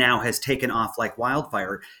and now has taken off like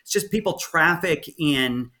wildfire. It's just people traffic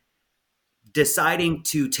in deciding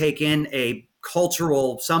to take in a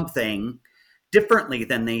cultural something differently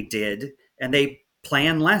than they did, and they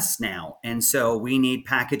plan less now. And so we need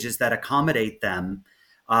packages that accommodate them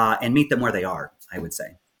and meet them where they are, I would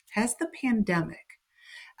say. Has the pandemic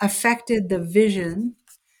affected the vision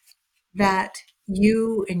that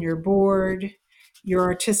you and your board, your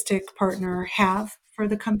artistic partner have for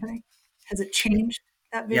the company? Has it changed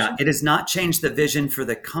that vision? Yeah, it has not changed the vision for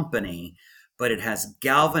the company, but it has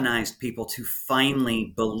galvanized people to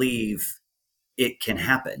finally believe it can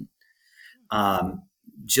happen.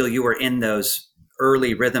 Jill, you were in those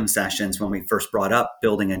early rhythm sessions when we first brought up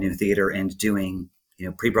building a new theater and doing,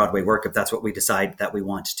 pre-Broadway work, if that's what we decide that we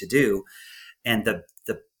want to do. And the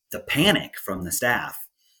panic from the staff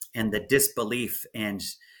and the disbelief and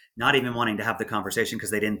not even wanting to have the conversation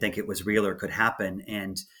because they didn't think it was real or could happen.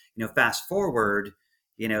 And, fast forward,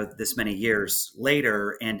 this many years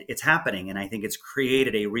later, and it's happening. And I think it's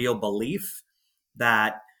created a real belief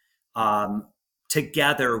that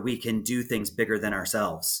together we can do things bigger than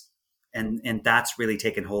ourselves. And that's really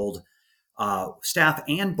taken hold, staff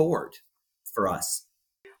and board, for us.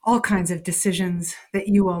 All kinds of decisions that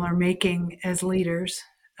you all are making as leaders.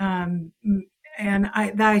 And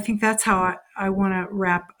I think that's how I want to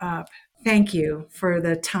wrap up. Thank you for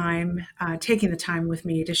the time, taking the time with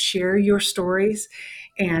me to share your stories.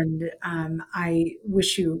 And I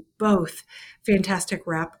wish you both fantastic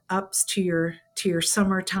wrap-ups to your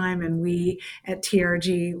summertime. And we at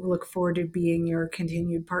TRG look forward to being your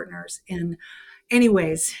continued partners in any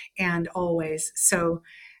ways and always. So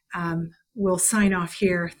we'll sign off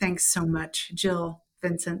here. Thanks so much, Jill,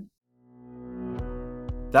 Vincent.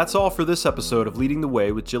 That's all for this episode of Leading the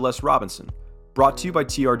Way with Jill S. Robinson, brought to you by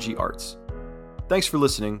TRG Arts. Thanks for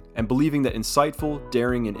listening and believing that insightful,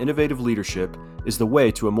 daring, and innovative leadership is the way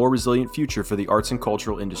to a more resilient future for the arts and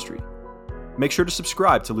cultural industry. Make sure to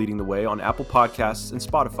subscribe to Leading the Way on Apple Podcasts and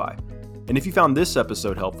Spotify. And if you found this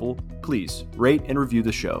episode helpful, please rate and review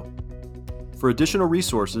the show. For additional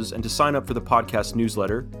resources and to sign up for the podcast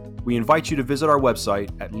newsletter, we invite you to visit our website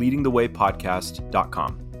at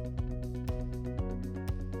leadingthewaypodcast.com.